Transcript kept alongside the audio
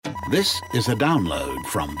This is a download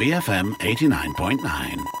from BFM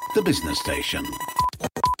 89.9, the business station.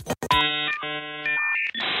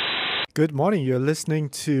 Good morning. You're listening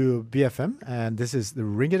to BFM, and this is the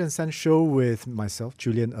Ringgit and Cent Show with myself,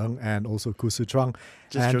 Julian Ng, and also Khoo Su Chuang.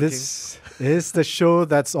 Just joking. This is the show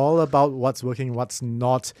that's all about what's working, what's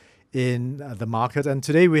not in the market. And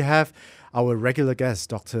today we have our regular guest,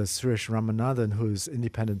 Dr. Suresh Ramanathan, who's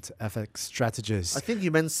independent FX strategist. I think you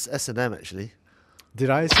meant S&M actually. Did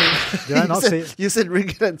I not say? You said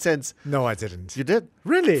ringgit and cents. No, I didn't. You did.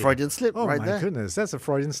 Really? Freudian slip Oh right my there. goodness, that's a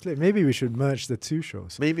Freudian slip. Maybe we should merge the two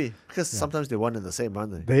shows. Maybe. Because sometimes they're one and the same,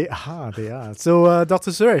 aren't they? They are. So,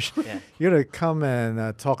 Dr. Suresh, Yeah. you're going to come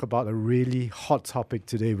and talk about a really hot topic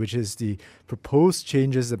today, which is the proposed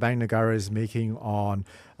changes the Bank Negara is making on,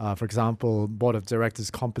 for example, board of directors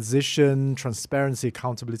composition, transparency,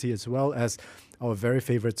 accountability, as well as our very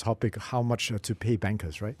favorite topic, how much to pay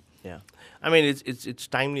bankers, right? Yeah, I mean it's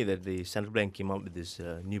timely that the central bank came up with this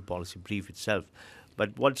new policy brief itself.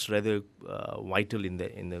 But what's rather vital in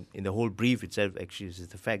the whole brief itself actually is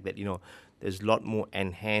the fact that there's a lot more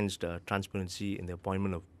enhanced transparency in the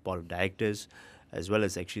appointment of board of directors, as well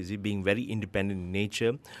as actually being very independent in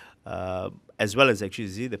nature, as well as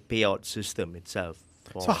actually the payout system itself.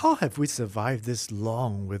 So how have we survived this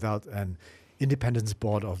long without an independent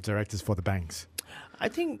board of directors for the banks? I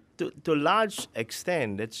think to a large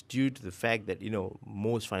extent that's due to the fact that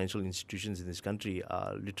most financial institutions in this country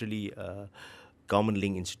are literally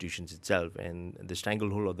government-linked institutions itself, and the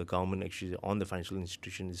stranglehold of the government actually on the financial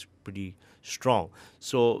institution is pretty strong.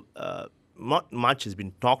 So not much has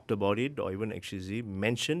been talked about it or even actually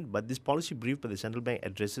mentioned, but this policy brief by the central bank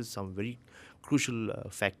addresses some very crucial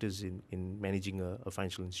factors in managing a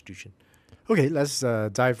financial institution. Okay, let's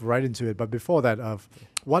dive right into it. But before that,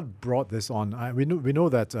 what brought this on? We know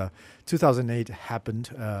that 2008 happened,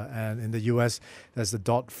 and in the U.S. there's the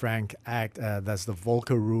Dodd-Frank Act, there's the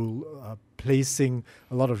Volcker Rule, placing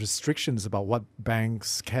a lot of restrictions about what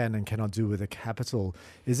banks can and cannot do with the capital.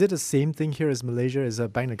 Is it the same thing here as Malaysia? Is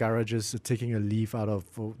Bank Negara just taking a leaf out of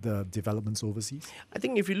the developments overseas? I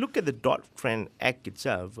think if you look at the Dodd-Frank Act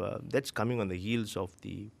itself, that's coming on the heels of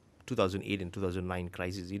the 2008 and 2009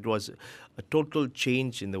 crisis. It was a total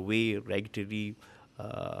change in the way regulatory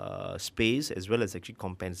space as well as actually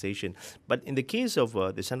compensation. But in the case of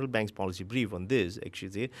the central bank's policy brief on this,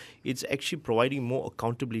 actually, it's actually providing more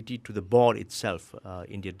accountability to the board itself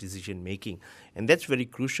in their decision making, and that's very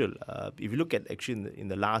crucial. If you look at actually in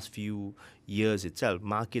the last few years itself,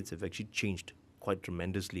 markets have actually changed quite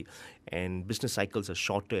tremendously, and business cycles are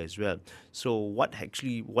shorter as well. So what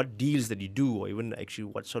deals that you do, or even actually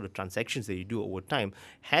what sort of transactions that you do over time,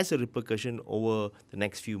 has a repercussion over the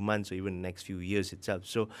next few months or even the next few years itself.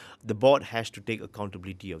 So the board has to take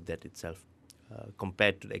accountability of that itself,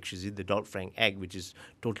 compared to actually the Dodd-Frank Act, which is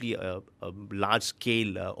totally a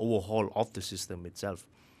large-scale overhaul of the system itself.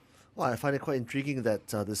 Well, I find it quite intriguing that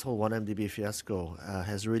this whole 1MDB fiasco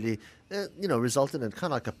has really, resulted in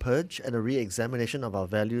kind of like a purge and a re-examination of our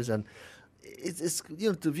values. And it's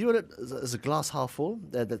to view it as a glass half full,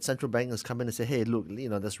 that central bank has come in and say, hey, look,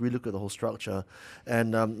 let's relook at the whole structure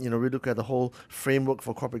and, relook at the whole framework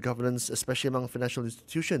for corporate governance, especially among financial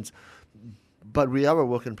institutions. But we are a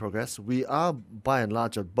work in progress. We are, by and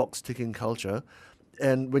large, a box-ticking culture.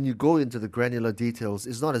 And when you go into the granular details,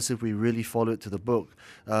 it's not as if we really follow it to the book.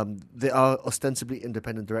 They are ostensibly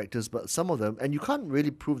independent directors, but some of them, and you can't really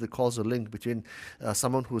prove the causal link between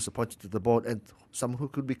someone who is appointed to the board and someone who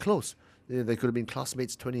could be close. They could have been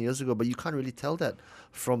classmates 20 years ago, but you can't really tell that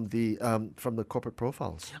from the corporate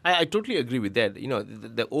profiles. I totally agree with that.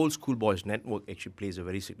 The old school boys network actually plays a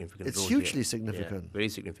very significant role. It's hugely significant. Yeah, very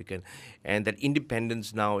significant. And that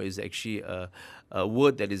independence now is actually a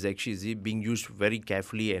word that is actually being used very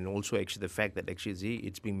carefully, and also actually the fact that actually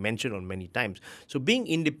it's being mentioned on many times. So being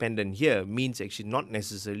independent here means actually not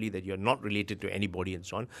necessarily that you're not related to anybody and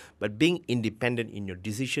so on, but being independent in your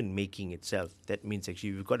decision making itself. That means actually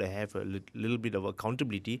you've got to have a little bit of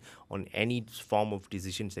accountability on any form of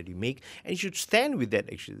decisions that you make, and you should stand with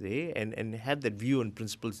that actually, and have that view on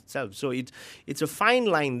principles itself. So it's a fine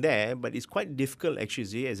line there, but it's quite difficult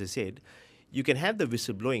actually, as I said. You can have the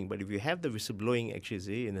whistleblowing, but if you have the whistleblowing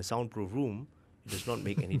actually in a soundproof room, it does not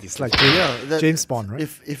make any difference. It's like James Bond, right?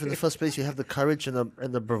 If in the first place you have the courage and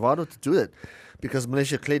the bravado to do it, because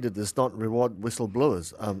Malaysia clearly does not reward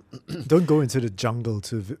whistleblowers. Don't go into the jungle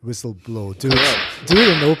to whistleblow. Do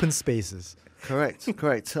it in open spaces. Correct.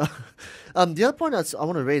 The other point I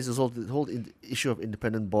want to raise is the whole issue of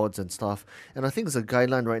independent boards and stuff. And I think there's a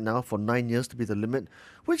guideline right now for 9 years to be the limit,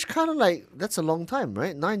 which kind of like, that's a long time,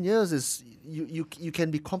 right? 9 years is, you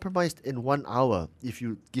can be compromised in 1 hour if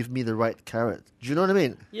you give me the right carrot. Do you know what I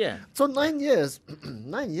mean? Yeah. So 9 years,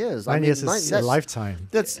 9 years. 9 years is a lifetime.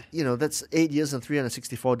 That's 8 years and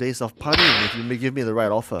 364 days of partying if you may give me the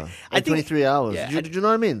right offer. I think- 23 hours. yeah, Do you know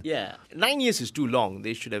what I mean? Yeah. 9 years is too long.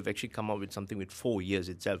 They should have actually come up with something with 4 years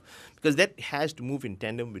itself, because that has to move in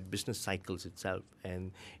tandem with business cycles itself.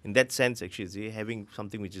 And in that sense, actually, having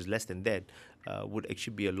something which is less than that would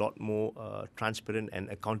actually be a lot more transparent and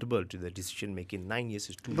accountable to the decision making. 9 years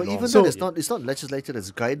is too But long. even So- then, it's not legislated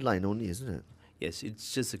as guideline only, isn't it? Yes,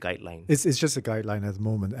 it's just a guideline. It's just a guideline at the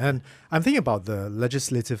moment. And I'm thinking about the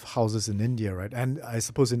legislative houses in India, right? And I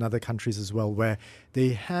suppose in other countries as well, where they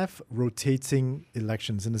have rotating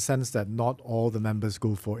elections in the sense that not all the members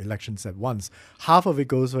go for elections at once. Half of it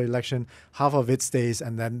goes for election, half of it stays,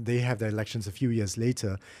 and then they have their elections a few years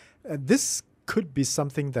later. This could be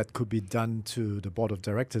something that could be done to the board of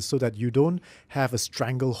directors so that you don't have a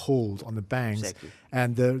stranglehold on the banks. Exactly.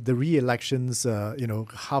 And the re-elections,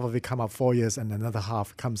 half of it come up 4 years and another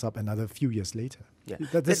half comes up another few years later. Yeah,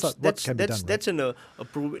 That's what can be done. Right? That's an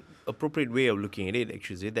appropriate way of looking at it.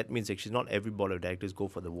 Actually, that means actually not every board of directors go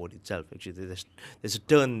for the vote itself. Actually, there's a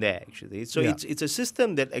turn there. Actually, so Yeah. it's a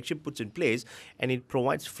system that actually puts in place, and it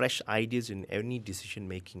provides fresh ideas in any decision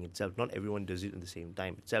making itself. Not everyone does it at the same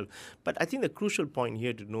time itself. But I think the crucial point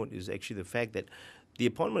here to note is actually the fact that the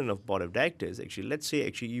appointment of board of directors. Actually, let's say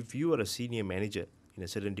actually if you are a senior manager in a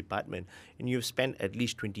certain department and you've spent at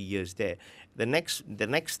least 20 years there, the next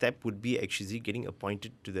step would be actually getting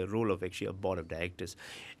appointed to the role of actually a board of directors.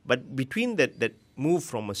 But between that move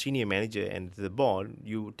from a senior manager and the board,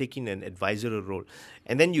 you take in an advisory role,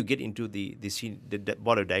 and then you get into the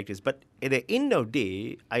board of directors. But at the end of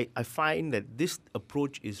the day, I find that this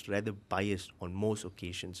approach is rather biased on most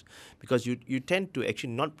occasions, because you tend to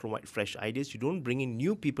actually not provide fresh ideas. You don't bring in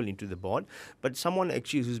new people into the board, but someone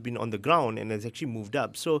actually who's been on the ground and has actually moved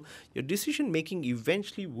up. So your decision making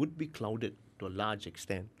eventually would be clouded to a large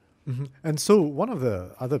extent. Mhm. And so one of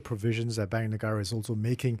the other provisions that Bank Negara is also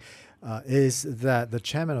making is that the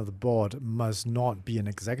chairman of the board must not be an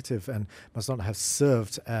executive and must not have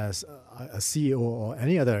served as a CEO or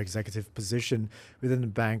any other executive position within the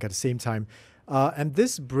bank at the same time. And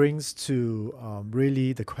this brings to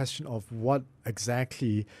really the question of what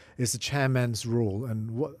exactly is the chairman's role,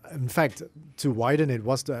 and what, in fact, to widen it,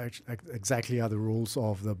 what's exactly are the roles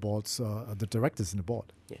of the boards, the directors in the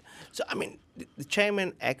board? Yeah. So, I mean, the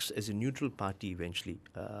chairman acts as a neutral party eventually.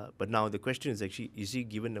 But now the question is actually, is he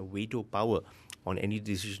given a veto power on any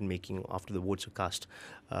decision making after the votes are cast?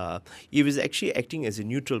 If he's actually acting as a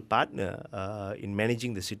neutral partner in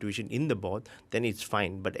managing the situation in the board, then it's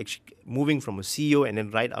fine. But actually moving from a CEO and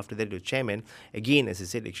then right after that to a chairman, again, as I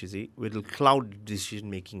said, actually, it will cloud decision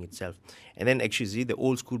making itself. And then actually the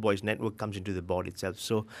old schoolboys network comes into the board itself.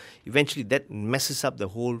 So eventually that messes up the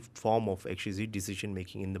whole form of actually decision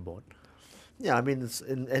making in the board. Yeah, I mean,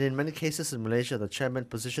 in many cases in Malaysia, the chairman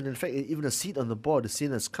position, in fact, even a seat on the board is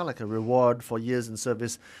seen as kind of like a reward for years in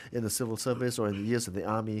service in the civil service or in the years in the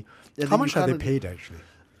army. And How then much you are they kinda- paid actually?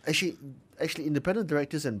 Actually, independent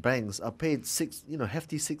directors and banks are paid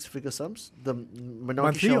hefty six-figure sums. The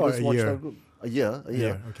minority Monthly or shareholders a watchdog year? group. A year.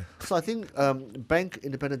 Yeah, okay. So I think bank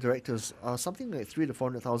independent directors are something like 300,000 to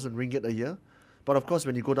 400,000 ringgit a year. But of course,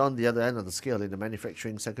 when you go down the other end of the scale in a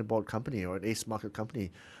manufacturing second board company or an ace market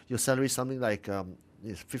company, your salary is something like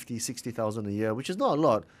 50,000, 60,000 a year, which is not a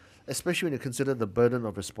lot, especially when you consider the burden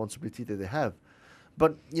of responsibility that they have.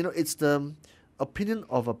 But it's the opinion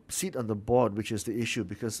of a seat on the board which is the issue,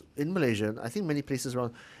 because in Malaysia, and I think many places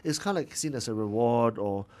around, it's kind of like seen as a reward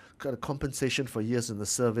or kind of compensation for years in the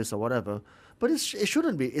service or whatever. But it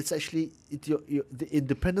shouldn't be. It's actually the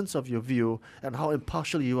independence of your view and how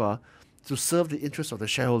impartial you are to serve the interests of the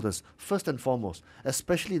shareholders, first and foremost,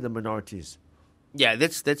 especially the minorities. Yeah,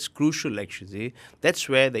 that's crucial actually. That's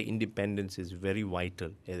where the independence is very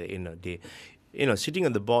vital at the end of the day. Sitting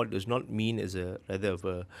on the board does not mean as a rather of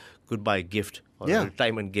a goodbye gift or Yeah. a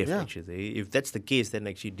retirement gift Yeah. actually. If that's the case, then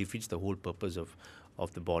actually defeats the whole purpose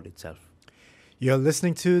of the board itself. You're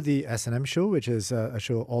listening to the S&M Show, which is a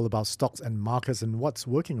show all about stocks and markets and what's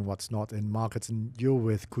working and what's not in markets. And you're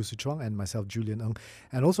with Khoo Hsu Chuang and myself, Julian Ng.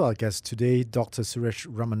 And also our guest today, Dr. Suresh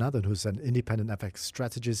Ramanathan, who's an independent FX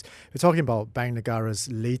strategist. We're talking about Bank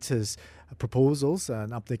Negara's latest proposals.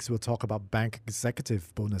 And up next, we'll talk about bank executive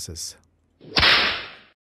bonuses.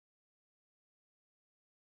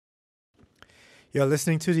 You're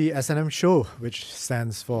listening to the S&M Show, which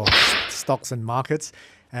stands for Stocks and Markets.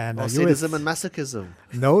 And Or you're with- sadism and masochism.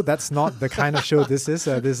 No, that's not the kind of show this is.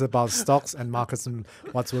 This is about stocks and markets and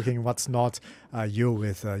what's working, what's not. You're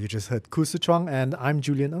with, you just heard Khoo Hsu Chuang, and I'm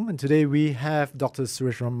Julian Ng. And today we have Dr.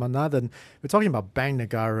 Suresh Ramanathan. We're talking about Bank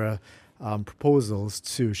Negara proposals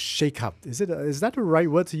to shake up. Is that the right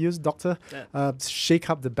word to use, Doctor? Shake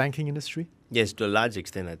up the banking industry? Yes, to a large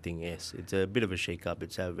extent, I think, yes. It's a bit of a shake-up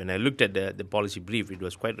itself. When I looked at the policy brief, it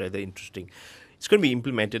was quite rather interesting. It's going to be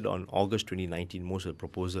implemented on August 2019, most of the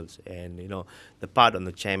proposals. And, the part on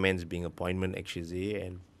the chairman's being appointment, actually,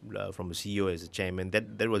 and from the CEO as a chairman,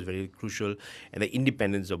 that was very crucial. And the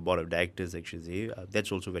independence of board of directors, actually,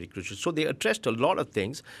 that's also very crucial. So they addressed a lot of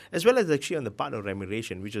things, as well as actually on the part of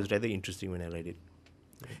remuneration, which was rather interesting when I read it.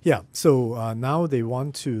 Yeah, so now they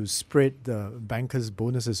want to spread the bankers'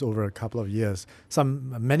 bonuses over a couple of years,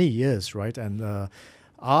 many years, right? And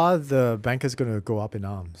are the bankers going to go up in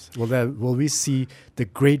arms? Will we see the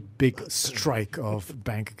great big strike of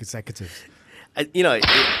bank executives?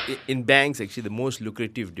 In banks, actually, the most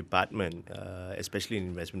lucrative department, especially in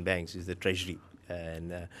investment banks, is the treasury.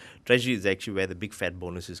 And treasury is actually where the big fat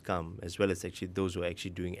bonuses come, as well as actually those who are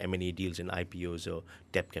actually doing M&A deals and IPOs or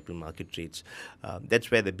debt capital market trades.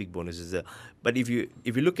 That's where the big bonuses are. But if you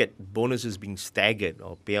look at bonuses being staggered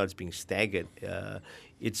or payouts being staggered,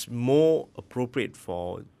 it's more appropriate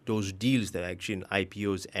for those deals that are actually in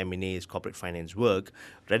IPOs, M&As, corporate finance work,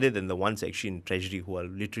 rather than the ones actually in treasury who are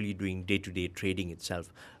literally doing day-to-day trading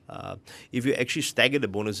itself. If you actually stagger the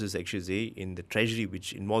bonuses, actually, say, in the treasury,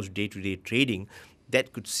 which involves day-to-day trading,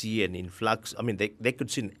 that could see an influx. I mean, they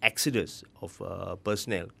could see an exodus of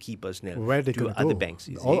personnel, key personnel, Where they to could other go. banks.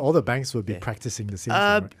 All the banks will be practicing the same thing,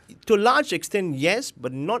 right? To a large extent, yes,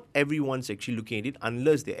 but not everyone's actually looking at it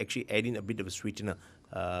unless they actually add in a bit of a sweetener.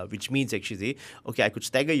 Which means actually say, okay, I could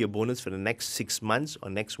stagger your bonus for the next 6 months or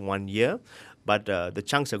next 1 year, but the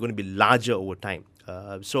chunks are going to be larger over time.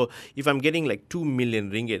 So if I'm getting like 2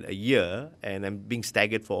 million ringgit a year and I'm being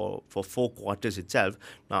staggered for 4 quarters itself,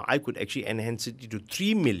 now I could actually enhance it to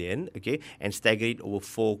 3 million, okay, and stagger it over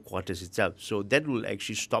 4 quarters itself. So that will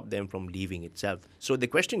actually stop them from leaving itself. So the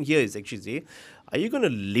question here is actually say, are you going to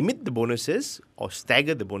limit the bonuses or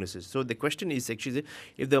stagger the bonuses? So the question is actually,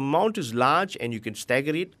 if the amount is large and you can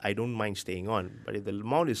stagger it, I don't mind staying on. But if the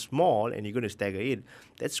amount is small and you're going to stagger it,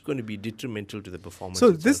 that's going to be detrimental to the performance. So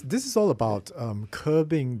itself. this is all about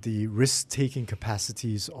curbing the risk-taking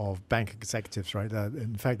capacities of bank executives, right?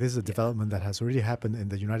 In fact, this is a development that has already happened in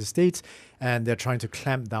the United States, and they're trying to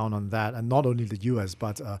clamp down on that, and not only the US,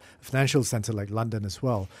 but a financial center like London as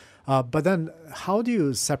well. But then how do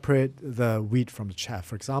you separate the wheat from the chaff?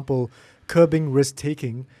 For example, curbing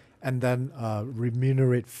risk-taking and then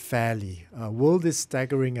remunerate fairly. Will this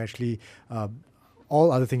staggering actually,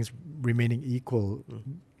 all other things remaining equal,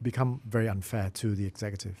 become very unfair to the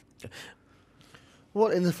executive? Well,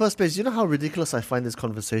 in the first place, you know how ridiculous I find this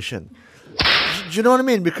conversation? Do you know what I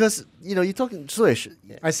mean? Because, you're talking, Suresh.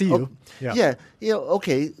 I see you.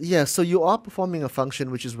 Yeah. So you are performing a function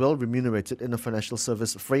which is well remunerated in a financial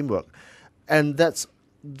service framework. And that's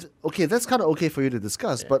kind of okay for you to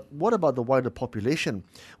discuss. Yeah. But what about the wider population?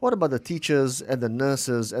 What about the teachers and the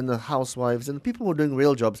nurses and the housewives and the people who are doing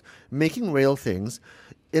real jobs, making real things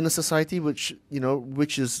in a society which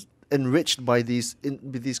is enriched by these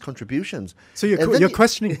contributions? So you're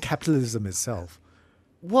questioning capitalism itself.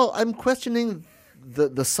 Well, I'm questioning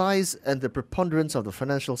the size and the preponderance of the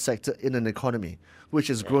financial sector in an economy, which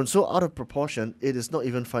has grown so out of proportion, it is not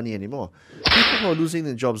even funny anymore. People who are losing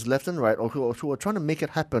their jobs left and right, or who are trying to make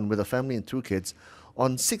it happen with a family and 2 kids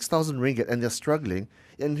on 6,000 ringgit, and they're struggling.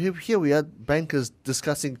 And here we are, bankers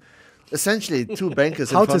discussing essentially 2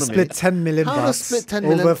 bankers in front of me. How to split 10 million bucks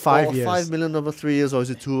over 5 years. 5 million over 3 years, or is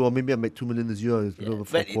it 2, or maybe I make 2 million this year, over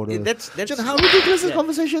 4 quarters. That's how ridiculous this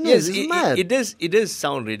conversation is. It's mad. It does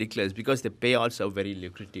sound ridiculous because the payouts are very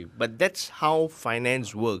lucrative. But that's how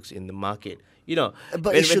finance works in the market.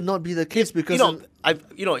 But it should not be the case because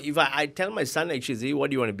if I tell my son actually what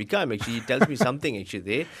do you want to become, actually he tells me something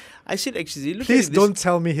actually. I said actually look. Please don't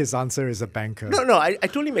tell me his answer is a banker. No. I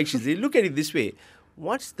told him actually look at it this way.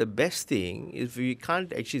 What's the best thing if we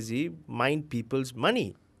can't actually mind people's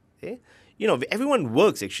money? Okay? Everyone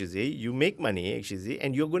works actually. You make money actually,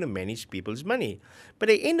 and you're going to manage people's money. But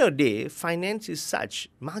at the end of the day, finance is such,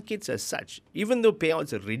 markets are such. Even though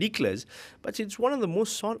payouts are ridiculous, but it's one of the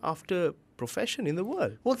most sought after profession in the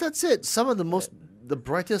world. Well, that's it. Some of the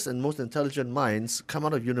brightest and most intelligent minds come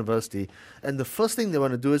out of university, and the first thing they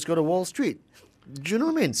want to do is go to Wall Street. Do you know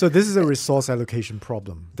what I mean? So this is a resource allocation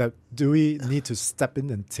problem. Do we need to step in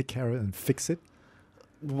and take care of it and fix it?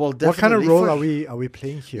 Well, definitely. What kind of role are we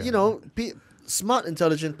playing here? smart,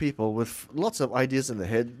 intelligent people with lots of ideas in their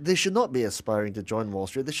head, they should not be aspiring to join Wall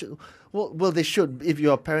Street. They should, well, they should. If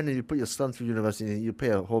you're a parent and you put your son through university and you pay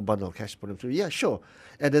a whole bundle of cash to put him through, yeah, sure.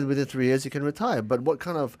 And then within 3 years you can retire. But what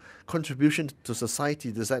kind of contribution to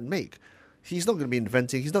society does that make? He's not going to be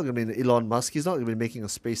inventing. He's not going to be an Elon Musk. He's not going to be making a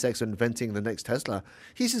SpaceX or inventing the next Tesla.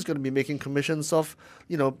 He's just going to be making commissions of,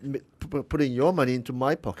 putting your money into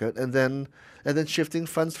my pocket and then shifting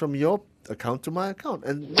funds from your account to my account.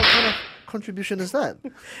 And what kind of contribution is that? Do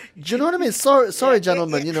you know what I mean? Sorry,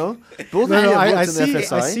 gentlemen. Both of you have worked in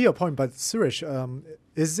FSI. I see your point, but Suresh,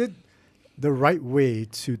 is it the right way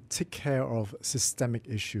to take care of systemic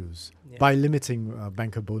issues by limiting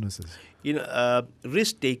banker bonuses?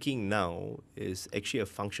 Risk-taking now is actually a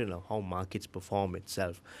function of how markets perform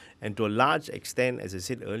itself. And to a large extent, as I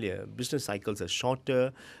said earlier, business cycles are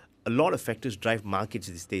shorter. A lot of factors drive markets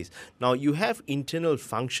these days. Now, you have internal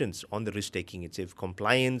functions on the risk-taking itself,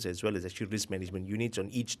 compliance as well as actually risk management units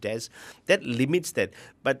on each desk. That limits that.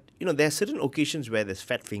 But, there are certain occasions where there's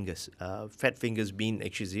fat fingers being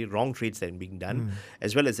actually wrong trades that are being done,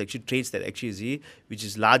 as well as actually trades that actually which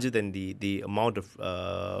is larger than the amount of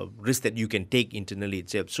risk that you can take internally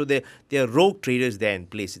itself. So there are rogue traders there in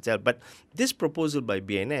place itself. But this proposal by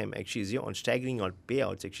BNM actually is on staggering out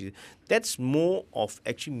payouts. Actually, that's more of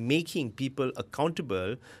actually making people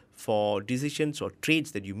accountable for decisions or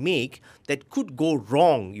trades that you make that could go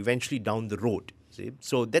wrong eventually down the road. See?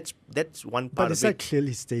 So that's one part but of it. But is that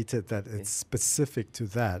clearly stated that it's specific to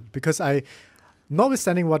that? Because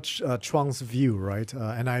notwithstanding what Chuang's view, right,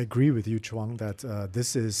 and I agree with you, Chuang, that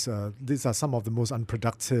these are some of the most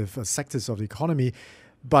unproductive sectors of the economy,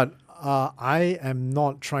 but I am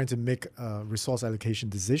not trying to make a resource allocation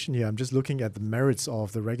decision here. I'm just looking at the merits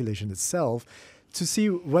of the regulation itself to see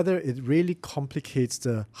whether it really complicates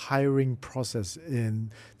the hiring process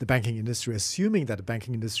in the banking industry, assuming that the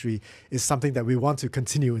banking industry is something that we want to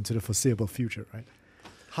continue into the foreseeable future, right?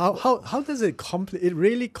 How does it it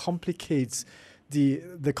really complicates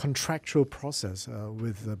the contractual process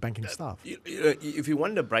with the banking staff? If you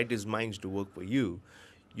want the brightest minds to work for you,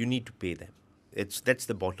 you need to pay them. That's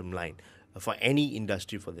the bottom line for any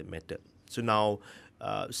industry for that matter. So now,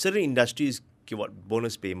 certain industries give out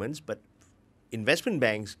bonus payments, but investment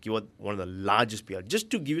banks give out one of the largest payouts. Just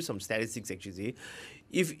to give you some statistics, actually,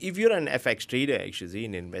 if you're an FX trader, actually,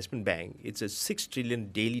 in an investment bank, it's a 6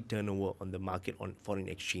 trillion daily turnover on the market on foreign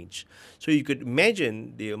exchange. So you could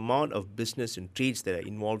imagine the amount of business and trades that are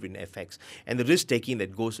involved in FX and the risk taking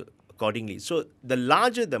that goes accordingly. So the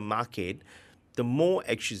larger the market, the more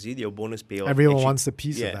actually your bonus payout. Everyone wants a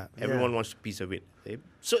piece of that. Everyone wants a piece of it. Right?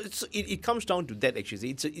 So it comes down to that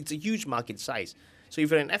actually. It's a huge market size. So if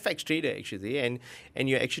you're an FX trader actually and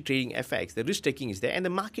you're actually trading FX, the risk taking is there and the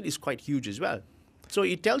market is quite huge as well. So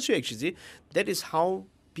it tells you actually that is how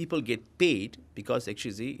people get paid because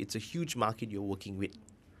actually it's a huge market you're working with.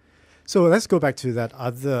 So let's go back to that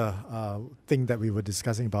other thing that we were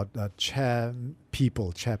discussing about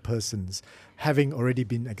chairpersons, having already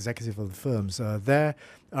been executive of the firms. There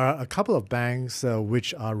are a couple of banks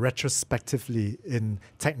which are retrospectively in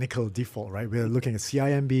technical default, right? We're looking at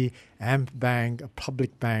CIMB, AMP Bank, a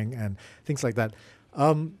public bank, and things like that.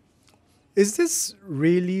 Is this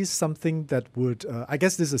really something that would, I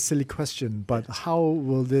guess this is a silly question, but how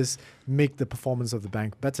will this make the performance of the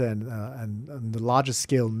bank better and on the larger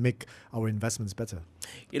scale make our investments better?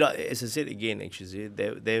 As I said again, actually,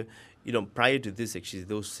 prior to this, actually,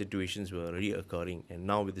 those situations were already occurring. And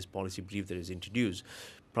now with this policy brief that is introduced,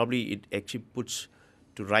 probably it actually puts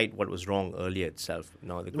to right what was wrong earlier itself.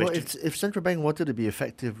 Now the question, if central bank wanted to be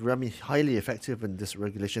effective, highly effective in this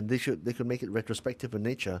regulation, they could make it retrospective in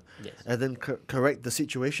nature, and then correct the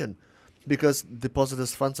situation, because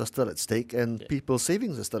depositors' funds are still at stake and people's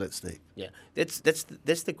savings are still at stake. Yeah, that's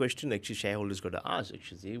the question actually shareholders got to ask.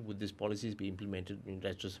 Actually, would these policies be implemented in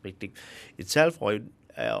retrospective itself, or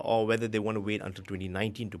whether they want to wait until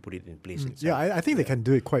 2019 to put it in place. Yeah, I think they can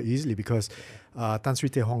do it quite easily because Tan Sri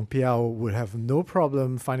Tehong Piao would have no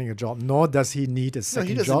problem finding a job, nor does he need a second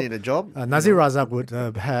job. No, he doesn't need a job. Nazir Razak would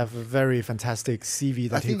have a very fantastic CV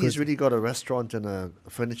that I think he's really got a restaurant and a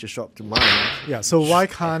furniture shop to mind. Yeah, so why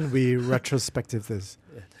can't we retrospective this?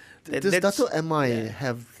 Does Dato' MI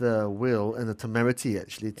have the will and the temerity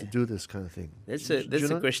actually to do this kind of thing? That's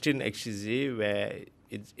a question actually where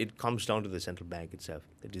it comes down to the central bank itself,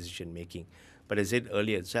 the decision making. But as I said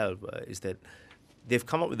earlier itself, is that they've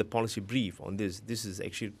come up with a policy brief on this. This is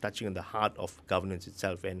actually touching on the heart of governance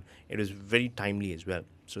itself, and it is very timely as well.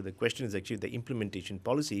 So the question is actually the implementation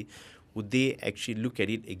policy. Would they actually look at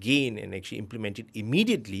it again and actually implement it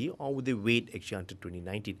immediately, or would they wait actually until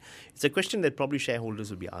 2019? It's a question that probably shareholders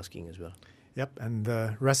will be asking as well. Yep, and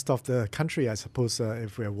the rest of the country, I suppose,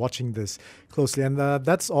 if we're watching this closely. And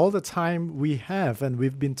that's all the time we have. And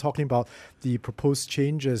we've been talking about the proposed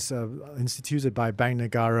changes instituted by Bank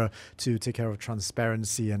Negara to take care of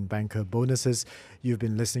transparency and banker bonuses. You've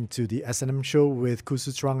been listening to the S&M Show with Khoo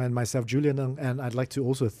Hsu Chuang and myself, Julian Ng. And I'd like to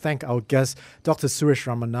also thank our guest, Dr. Suresh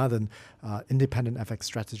Ramanathan, independent FX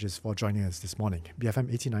strategist, for joining us this morning.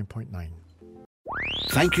 BFM 89.9.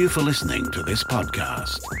 Thank you for listening to this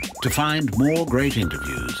podcast. To find more great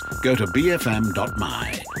interviews, go to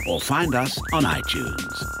bfm.my or find us on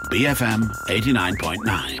iTunes. BFM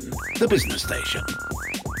 89.9, the business station.